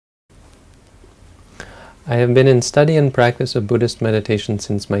I have been in study and practice of Buddhist meditation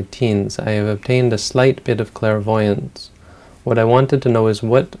since my teens. I have obtained a slight bit of clairvoyance. What I wanted to know is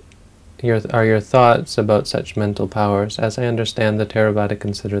what are your thoughts about such mental powers? As I understand, the Theravada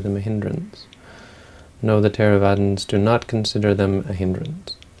consider them a hindrance. No, the Theravadins do not consider them a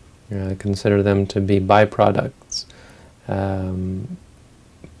hindrance. Consider them to be byproducts,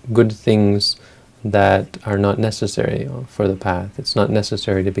 good things that are not necessary for the path. It's not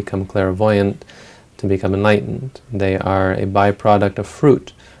necessary to become clairvoyant, to become enlightened. They are a byproduct, a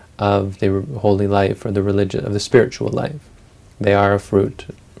fruit of the holy life or the religious, of the spiritual life. They are a fruit,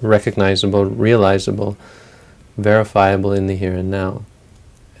 recognizable, realizable, verifiable in the here and now.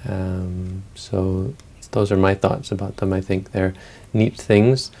 So those are my thoughts about them. I think they're neat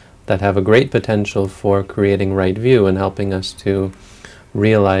things that have a great potential for creating right view and helping us to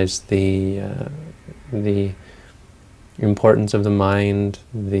realize the importance of the mind,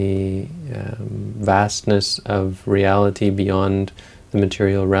 the vastness of reality beyond the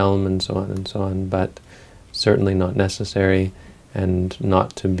material realm, and so on and so on, but certainly not necessary, and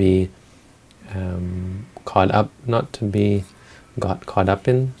not to be caught up, not to be got caught up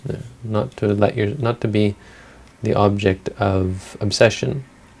in, not to be the object of obsession,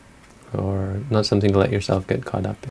 or not something to let yourself get caught up in.